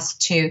point for us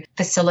to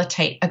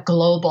facilitate a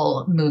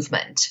global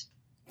movement.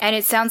 And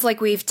it sounds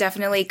like we've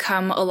definitely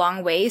come a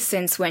long way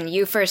since when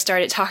you first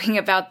started talking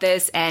about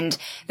this, and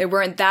there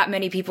weren't that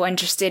many people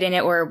interested in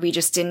it, or we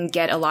just didn't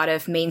get a lot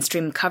of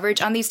mainstream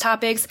coverage on these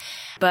topics.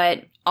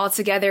 But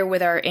altogether,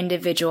 with our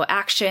individual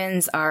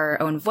actions, our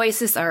own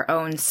voices, our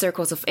own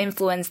circles of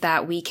influence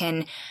that we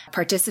can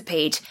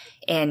participate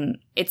in,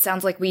 it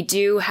sounds like we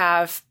do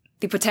have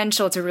the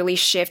potential to really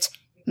shift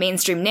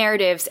mainstream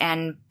narratives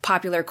and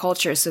popular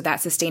culture so that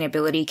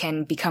sustainability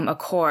can become a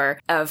core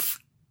of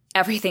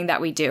everything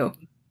that we do.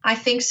 I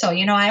think so.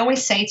 I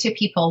always say to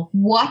people,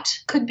 what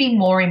could be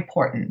more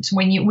important?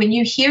 When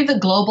you hear the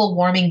global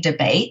warming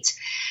debate,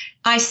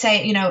 I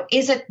say,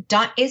 is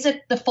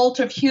it the fault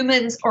of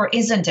humans or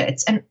isn't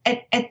it? And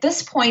at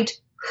this point,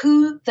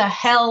 who the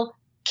hell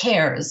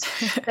cares?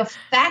 The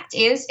fact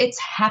is, it's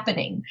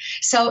happening.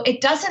 So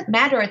it doesn't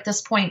matter at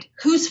this point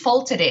whose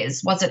fault it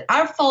is. Was it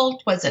our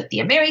fault? Was it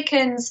the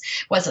Americans?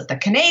 Was it the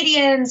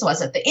Canadians?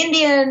 Was it the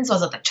Indians?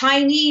 Was it the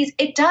Chinese?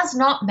 It does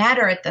not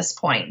matter at this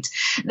point.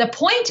 The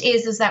point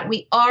is that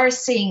we are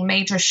seeing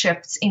major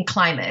shifts in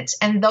climate,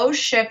 and those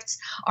shifts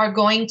are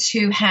going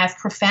to have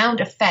profound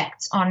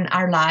effects on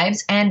our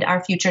lives and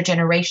our future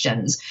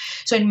generations.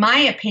 So in my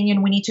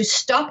opinion, we need to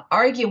stop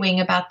arguing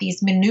about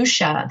these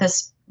minutiae,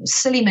 this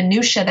silly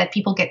minutia that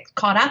people get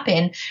caught up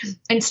in,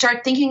 and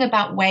start thinking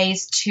about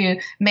ways to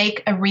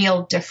make a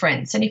real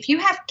difference. And if you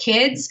have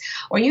kids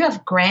or you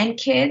have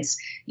grandkids,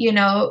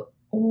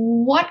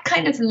 what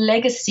kind of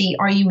legacy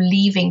are you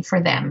leaving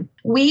for them?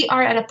 We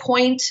are at a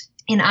point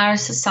in our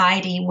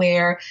society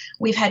where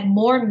we've had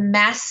more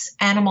mass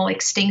animal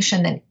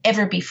extinction than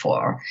ever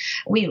before.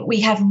 We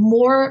have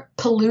more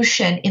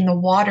pollution in the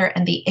water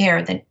and the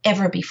air than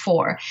ever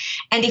before.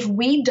 And if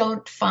we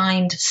don't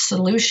find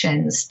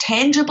solutions,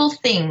 tangible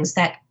things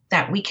that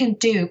we can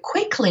do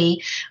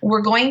quickly,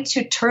 we're going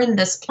to turn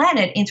this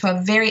planet into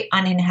a very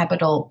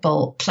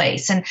uninhabitable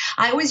place. And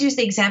I always use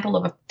the example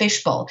of a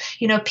fishbowl.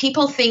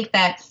 People think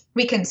that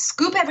we can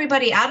scoop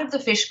everybody out of the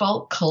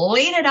fishbowl,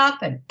 clean it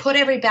up, and put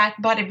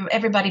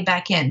everybody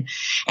back in.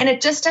 And it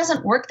just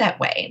doesn't work that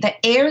way.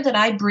 The air that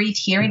I breathe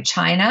here in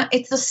China,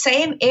 it's the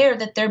same air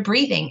that they're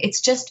breathing.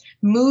 It's just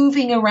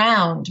moving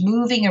around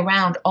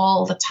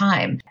all the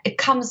time. It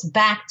comes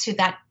back to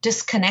that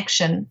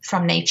disconnection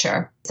from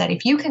nature. That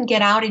if you can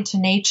get out into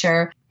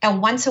nature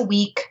once a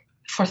week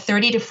for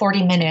 30 to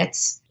 40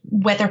 minutes,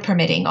 weather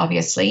permitting,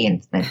 obviously,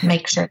 and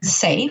make sure it's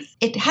safe,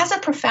 it has a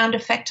profound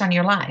effect on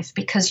your life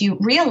because you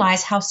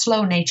realize how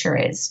slow nature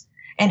is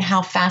and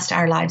how fast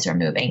our lives are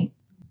moving.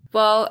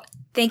 Well,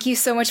 thank you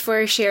so much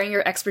for sharing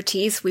your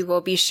expertise. We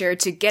will be sure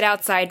to get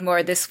outside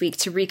more this week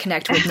to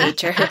reconnect with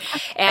nature.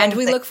 And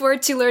we look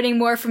forward to learning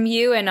more from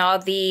you and all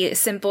the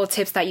simple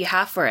tips that you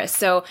have for us.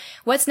 So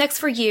what's next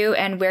for you,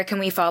 and where can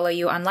we follow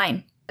you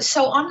online?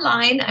 So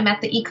online, I'm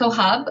at the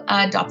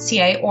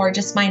ecohub.ca or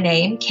just my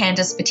name,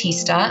 Candice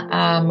Batista,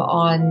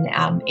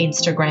 on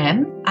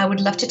Instagram. I would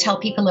love to tell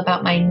people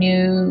about my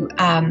new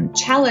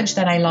challenge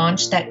that I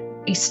launched that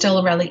is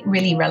still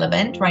really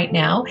relevant right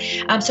now.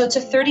 So it's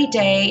a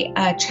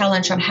 30-day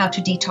challenge on how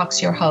to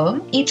detox your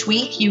home. Each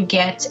week you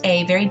get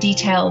a very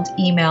detailed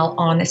email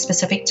on a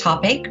specific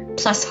topic,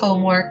 plus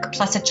homework,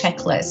 plus a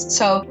checklist.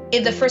 So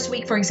in the first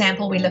week, for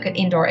example, we look at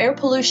indoor air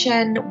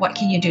pollution. What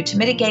can you do to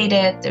mitigate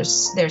it?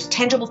 There's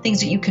tangible things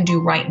that you can do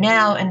right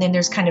now, and then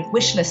there's kind of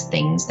wish list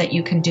things that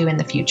you can do in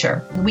the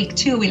future. Week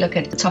 2, we look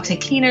at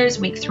toxic cleaners.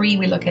 Week 3,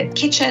 we look at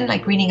kitchen,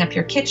 like greening up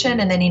your kitchen.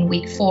 And then in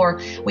week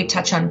 4, we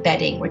touch on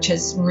bedding, which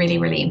is really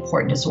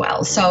important as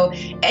well. So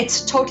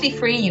it's totally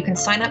free. You can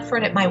sign up for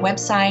it at my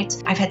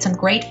website. I've had some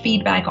great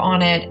feedback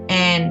on it,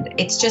 and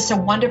it's just a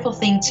wonderful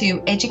thing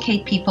to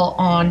educate people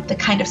on the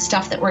kind of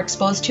stuff that we're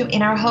exposed to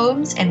in our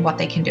homes and what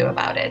they can do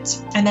about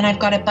it. And then I've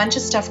got a bunch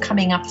of stuff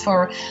coming up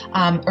for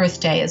Earth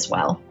Day as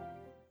well.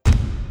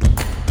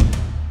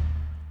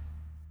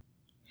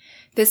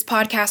 This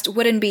podcast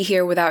wouldn't be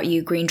here without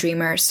you, Green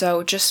Dreamer,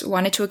 so just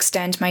wanted to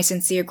extend my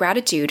sincere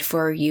gratitude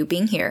for you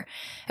being here.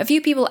 A few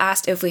people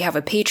asked if we have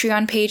a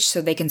Patreon page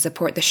so they can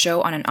support the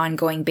show on an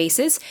ongoing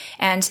basis,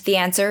 and the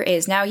answer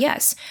is now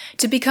yes.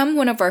 To become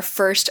one of our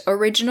first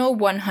original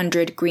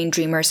 100 Green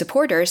Dreamer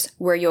supporters,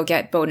 where you'll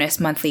get bonus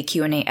monthly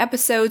Q&A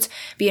episodes,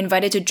 be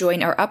invited to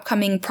join our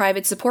upcoming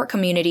private support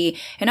community,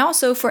 and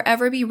also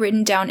forever be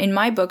written down in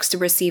my books to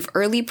receive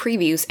early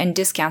previews and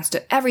discounts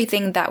to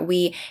everything that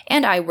we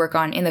and I work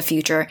on in the future,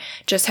 future,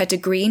 just head to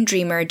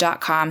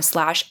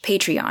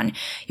greendreamer.com/Patreon.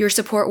 Your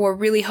support will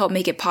really help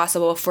make it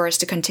possible for us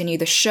to continue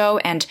the show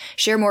and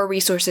share more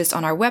resources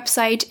on our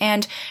website.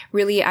 And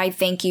really, I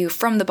thank you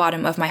from the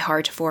bottom of my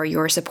heart for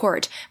your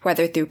support,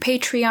 whether through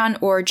Patreon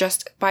or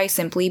just by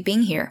simply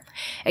being here.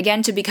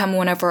 Again, to become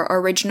one of our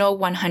original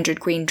 100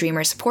 Green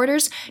Dreamer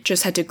supporters,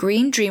 just head to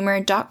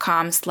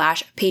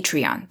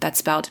greendreamer.com/Patreon. That's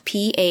spelled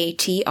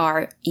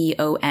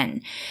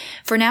Patreon.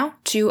 For now,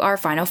 to our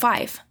final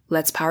 5.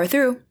 Let's power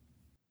through.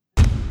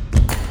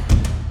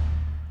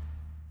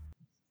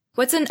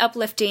 What's an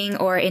uplifting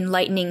or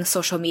enlightening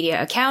social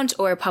media account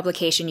or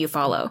publication you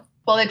follow?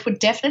 Well, it would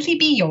definitely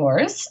be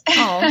yours.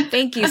 Oh,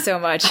 thank you so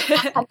much.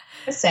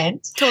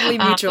 100%. Totally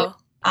mutual.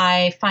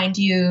 I find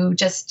you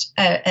just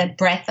a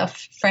breath of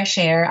fresh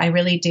air. I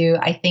really do.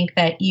 I think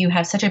that you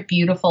have such a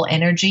beautiful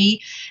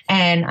energy.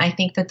 And I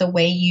think that the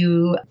way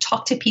you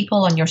talk to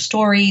people on your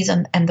stories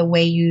and the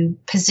way you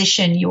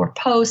position your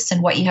posts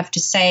and what you have to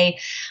say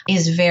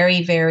is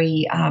very,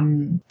 very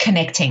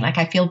connecting. Like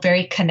I feel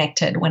very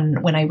connected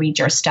when I read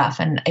your stuff.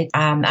 And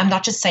I'm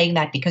not just saying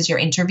that because you're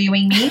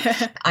interviewing me.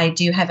 I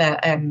do have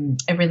a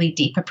really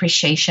deep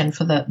appreciation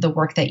for the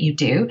work that you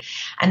do.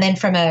 And then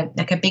from a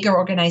bigger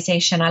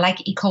organization, I like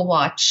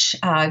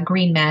EcoWatch,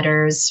 Green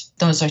Matters.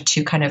 Those are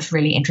two kind of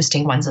really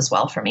interesting ones as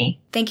well for me.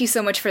 Thank you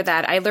so much for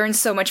that. I learn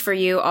so much for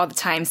you all the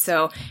time.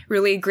 So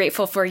really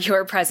grateful for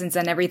your presence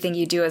and everything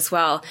you do as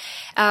well.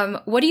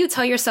 What do you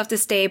tell yourself to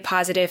stay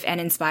positive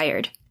and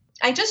inspired?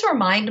 I just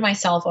remind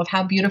myself of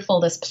how beautiful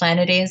this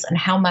planet is and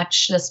how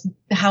much this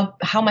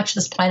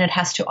planet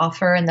has to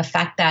offer, and the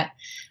fact that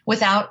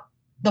without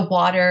the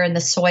water and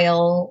the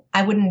soil,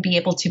 I wouldn't be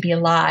able to be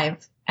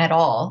alive at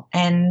all.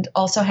 And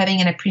also having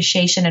an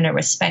appreciation and a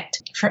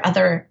respect for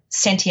other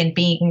sentient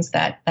beings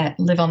that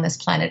live on this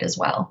planet as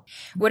well.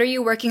 What are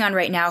you working on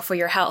right now for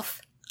your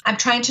health? I'm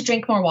trying to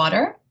drink more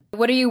water.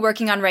 What are you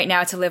working on right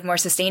now to live more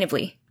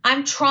sustainably?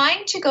 I'm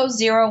trying to go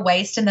zero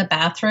waste in the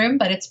bathroom,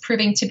 but it's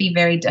proving to be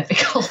very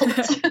difficult.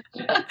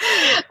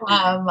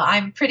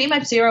 I'm pretty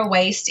much zero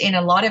waste in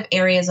a lot of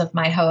areas of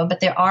my home, but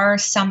there are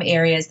some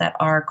areas that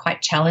are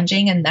quite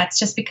challenging. And that's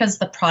just because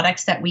the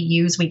products that we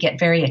use, we get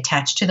very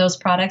attached to those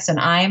products. And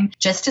I'm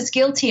just as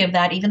guilty of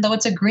that. Even though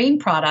it's a green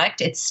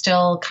product, it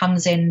still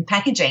comes in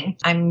packaging.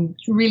 I'm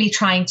really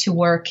trying to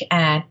work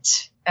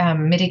at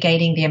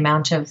mitigating the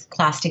amount of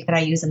plastic that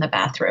I use in the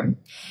bathroom.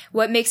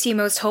 What makes you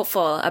most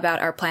hopeful about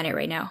our planet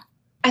right now?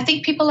 I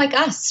think people like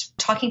us,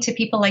 talking to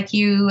people like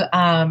you,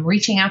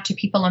 reaching out to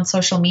people on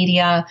social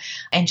media,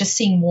 and just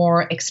seeing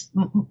more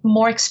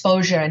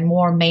exposure and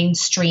more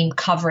mainstream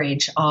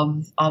coverage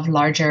of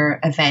larger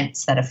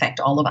events that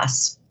affect all of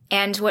us.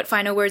 And what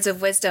final words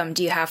of wisdom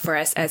do you have for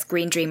us as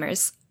Green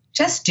Dreamers?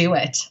 Just do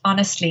it.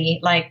 Honestly,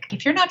 like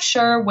if you're not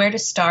sure where to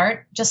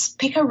start, just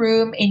pick a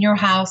room in your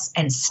house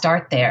and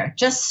start there.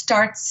 Just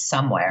start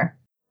somewhere.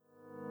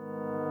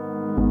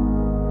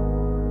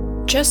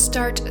 Just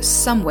start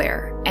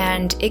somewhere,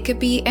 and it could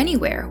be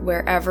anywhere,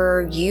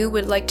 wherever you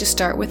would like to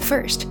start with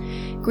first.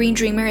 Green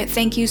Dreamer,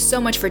 thank you so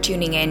much for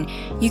tuning in.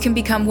 You can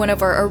become one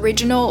of our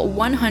original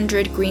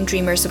 100 Green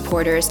Dreamer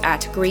supporters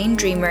at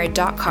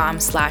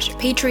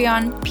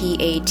greendreamer.com/Patreon,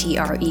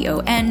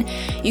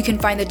 Patreon. You can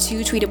find the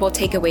 2 tweetable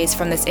takeaways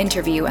from this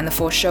interview and the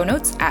full show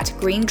notes at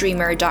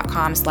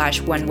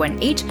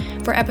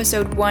greendreamer.com/118 for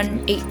episode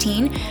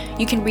 118.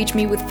 You can reach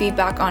me with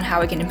feedback on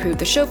how I can improve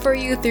the show for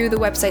you through the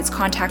website's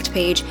contact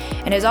page.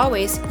 And as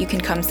always, you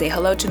can come say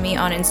hello to me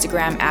on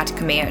Instagram at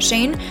Kamea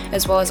Shane,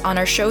 as well as on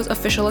our show's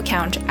official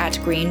account at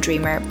Green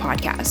Dreamer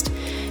Podcast.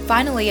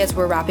 Finally, as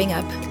we're wrapping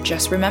up,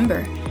 just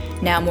remember,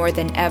 now more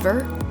than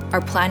ever,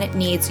 our planet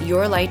needs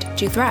your light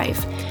to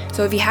thrive.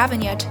 So if you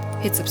haven't yet,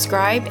 hit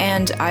subscribe,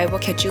 and I will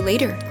catch you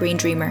later, Green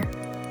Dreamer.